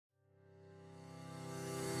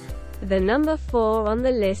The number 4 on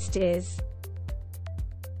the list is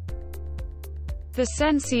the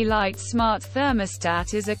Sensi Lite Smart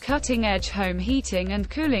Thermostat is a cutting-edge home heating and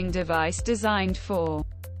cooling device designed for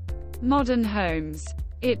modern homes.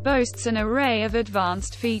 It boasts an array of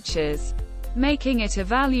advanced features, making it a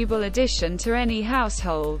valuable addition to any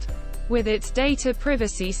household. With its data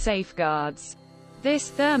privacy safeguards, this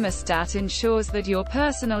thermostat ensures that your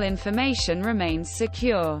personal information remains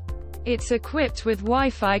secure. It's equipped with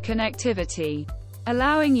Wi-Fi connectivity,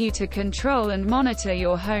 allowing you to control and monitor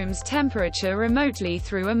your home's temperature remotely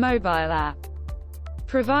through a mobile app,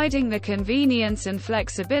 providing the convenience and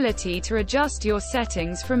flexibility to adjust your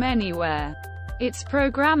settings from anywhere. Its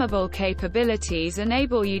programmable capabilities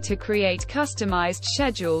enable you to create customized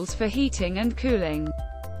schedules for heating and cooling,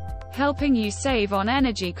 helping you save on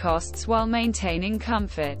energy costs while maintaining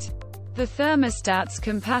comfort. The thermostat's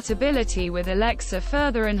compatibility with Alexa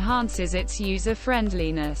further enhances its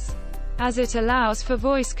user-friendliness, as it allows for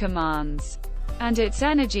voice commands, and it's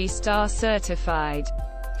Energy Star certified,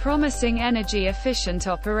 promising energy-efficient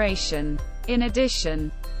operation. In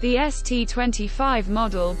addition, the ST25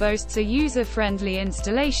 model boasts a user-friendly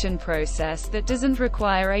installation process that doesn't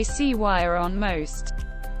require AC wire on most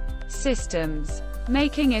systems,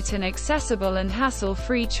 making it an accessible and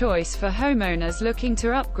hassle-free choice for homeowners looking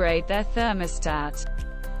to upgrade their thermostat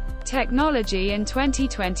technology in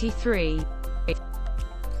 2023.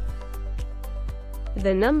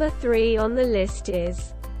 The number 3 on the list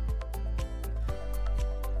is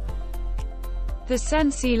the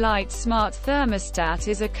Sensi Lite Smart Thermostat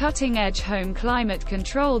is a cutting-edge home climate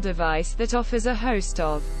control device that offers a host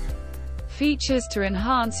of features to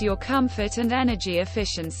enhance your comfort and energy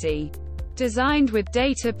efficiency. Designed with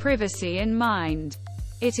data privacy in mind,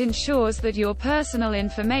 it ensures that your personal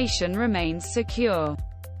information remains secure.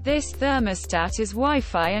 This thermostat is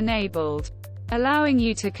Wi-Fi enabled, allowing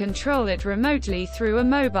you to control it remotely through a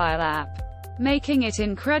mobile app, making it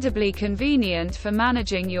incredibly convenient for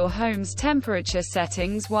managing your home's temperature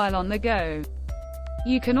settings while on the go.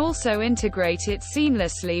 You can also integrate it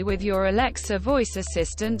seamlessly with your Alexa voice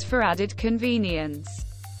assistant for added convenience.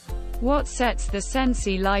 What sets the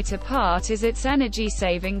Sensi Lite apart is its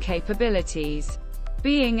energy-saving capabilities,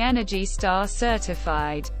 being Energy Star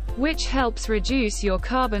certified, which helps reduce your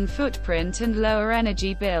carbon footprint and lower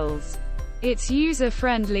energy bills. Its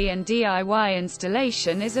user-friendly and DIY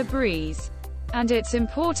installation is a breeze, and it's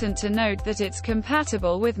important to note that it's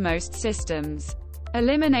compatible with most systems,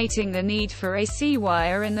 eliminating the need for AC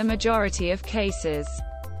wire in the majority of cases.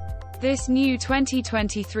 This new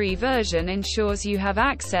 2023 version ensures you have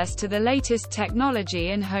access to the latest technology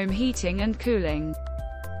in home heating and cooling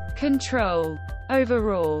control.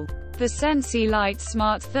 Overall, the Sensi Lite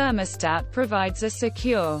Smart Thermostat provides a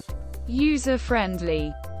secure,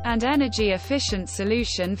 user-friendly, and energy-efficient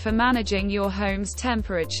solution for managing your home's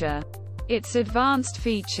temperature. Its advanced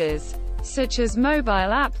features, such as mobile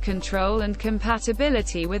app control and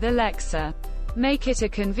compatibility with Alexa, make it a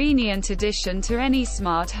convenient addition to any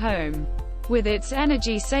smart home. With its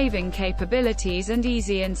energy-saving capabilities and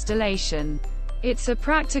easy installation, it's a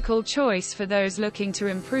practical choice for those looking to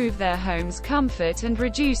improve their home's comfort and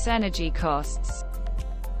reduce energy costs.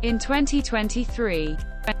 In 2023,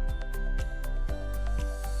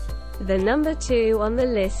 the number 2 on the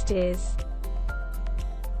list is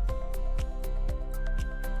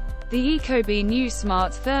the Ecobee New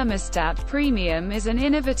Smart Thermostat Premium is an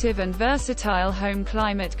innovative and versatile home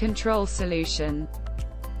climate control solution.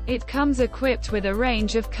 It comes equipped with a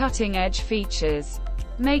range of cutting-edge features,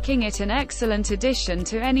 making it an excellent addition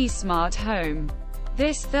to any smart home.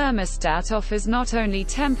 This thermostat offers not only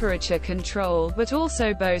temperature control but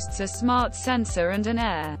also boasts a smart sensor and an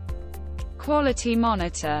air quality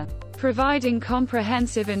monitor, providing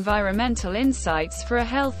comprehensive environmental insights for a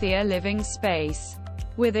healthier living space.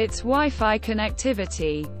 With its Wi-Fi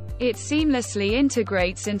connectivity, it seamlessly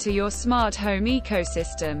integrates into your smart home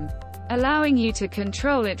ecosystem, allowing you to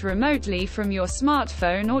control it remotely from your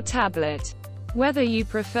smartphone or tablet. Whether you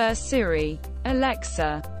prefer Siri,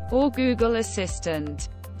 Alexa, or Google Assistant,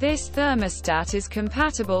 this thermostat is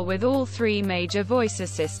compatible with all 3 major voice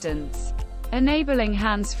assistants, enabling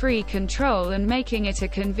hands-free control and making it a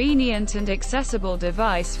convenient and accessible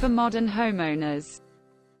device for modern homeowners.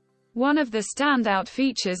 One of the standout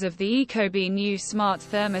features of the Ecobee New Smart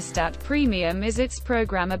Thermostat Premium is its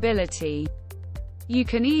programmability. You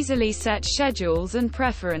can easily set schedules and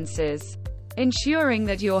preferences, ensuring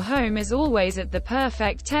that your home is always at the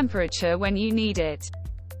perfect temperature when you need it.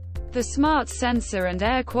 The smart sensor and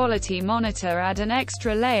air quality monitor add an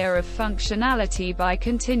extra layer of functionality by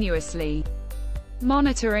continuously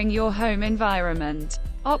monitoring your home environment,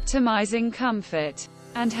 optimizing comfort,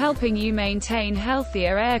 and helping you maintain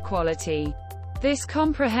healthier air quality. This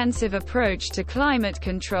comprehensive approach to climate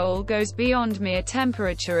control goes beyond mere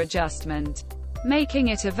temperature adjustment, making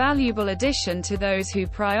it a valuable addition to those who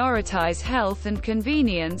prioritize health and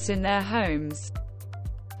convenience in their homes.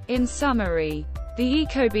 In summary, the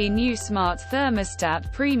ecobee new Smart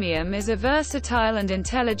Thermostat Premium is a versatile and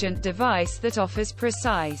intelligent device that offers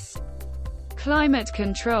precise climate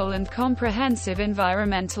control and comprehensive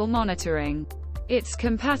environmental monitoring. Its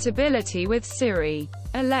compatibility with Siri,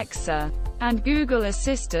 Alexa, and Google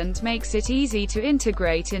Assistant makes it easy to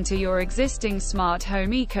integrate into your existing smart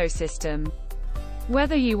home ecosystem.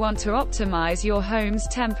 Whether you want to optimize your home's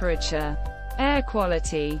temperature, air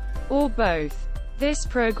quality, or both, this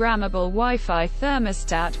programmable Wi-Fi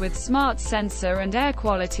thermostat with smart sensor and air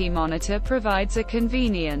quality monitor provides a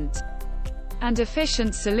convenient and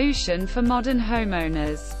efficient solution for modern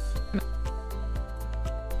homeowners.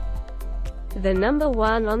 The number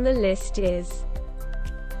 1 on the list is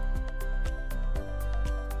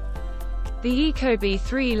the ecobee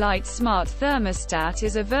 3 Lite Smart Thermostat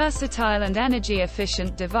is a versatile and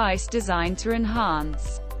energy-efficient device designed to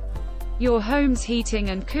enhance your home's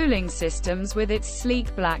heating and cooling systems with its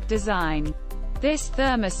sleek black design. This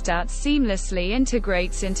thermostat seamlessly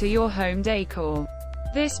integrates into your home decor.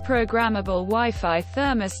 This programmable Wi-Fi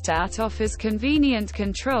thermostat offers convenient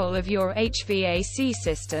control of your HVAC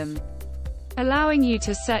system, allowing you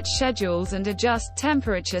to set schedules and adjust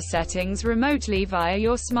temperature settings remotely via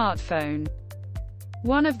your smartphone.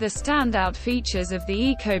 One of the standout features of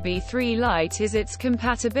the ecobee 3 Lite is its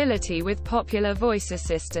compatibility with popular voice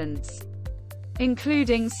assistants,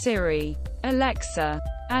 including Siri, Alexa,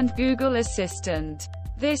 and Google Assistant.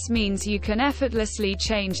 This means you can effortlessly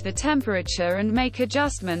change the temperature and make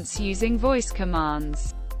adjustments using voice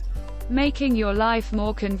commands, making your life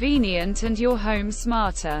more convenient and your home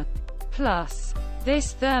smarter. Plus,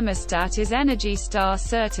 this thermostat is Energy Star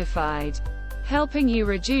certified, helping you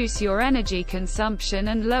reduce your energy consumption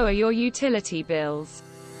and lower your utility bills.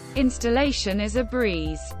 Installation is a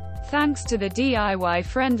breeze, thanks to the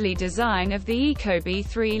DIY-friendly design of the ecobee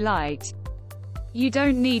 3 Lite. You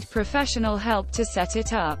don't need professional help to set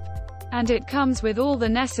it up, and it comes with all the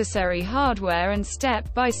necessary hardware and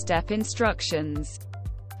step-by-step instructions.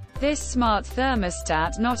 This smart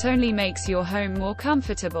thermostat not only makes your home more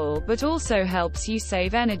comfortable but also helps you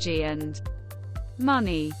save energy and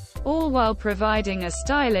money, all while providing a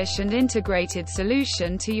stylish and integrated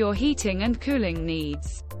solution to your heating and cooling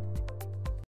needs.